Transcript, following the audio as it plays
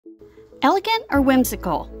Elegant or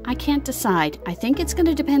whimsical? I can't decide. I think it's going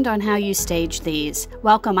to depend on how you stage these.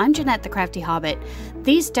 Welcome, I'm Jeanette the Crafty Hobbit.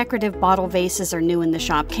 These decorative bottle vases are new in the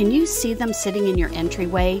shop. Can you see them sitting in your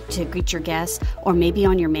entryway to greet your guests, or maybe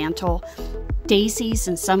on your mantle? Daisies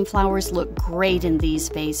and sunflowers look great in these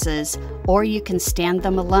vases, or you can stand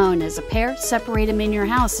them alone as a pair, separate them in your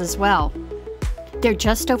house as well. They're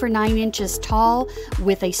just over 9 inches tall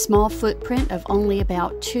with a small footprint of only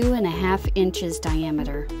about 2.5 inches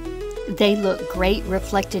diameter. They look great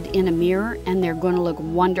reflected in a mirror, and they're going to look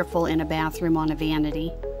wonderful in a bathroom on a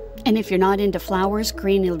vanity. And if you're not into flowers,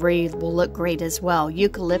 greenery will look great as well.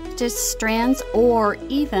 Eucalyptus strands or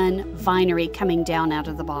even vinery coming down out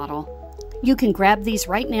of the bottle. You can grab these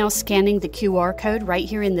right now scanning the QR code right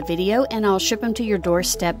here in the video, and I'll ship them to your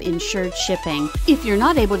doorstep, insured shipping. If you're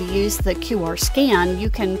not able to use the QR scan, you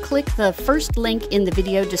can click the first link in the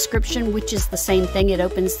video description, which is the same thing. It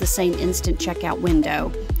opens the same instant checkout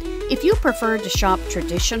window. If you prefer to shop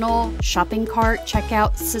traditional shopping cart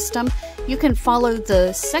checkout system, you can follow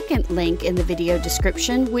the second link in the video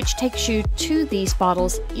description, which takes you to these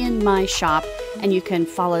bottles in my shop, and you can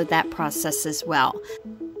follow that process as well.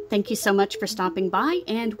 Thank you so much for stopping by,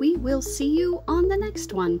 and we will see you on the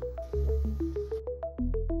next one.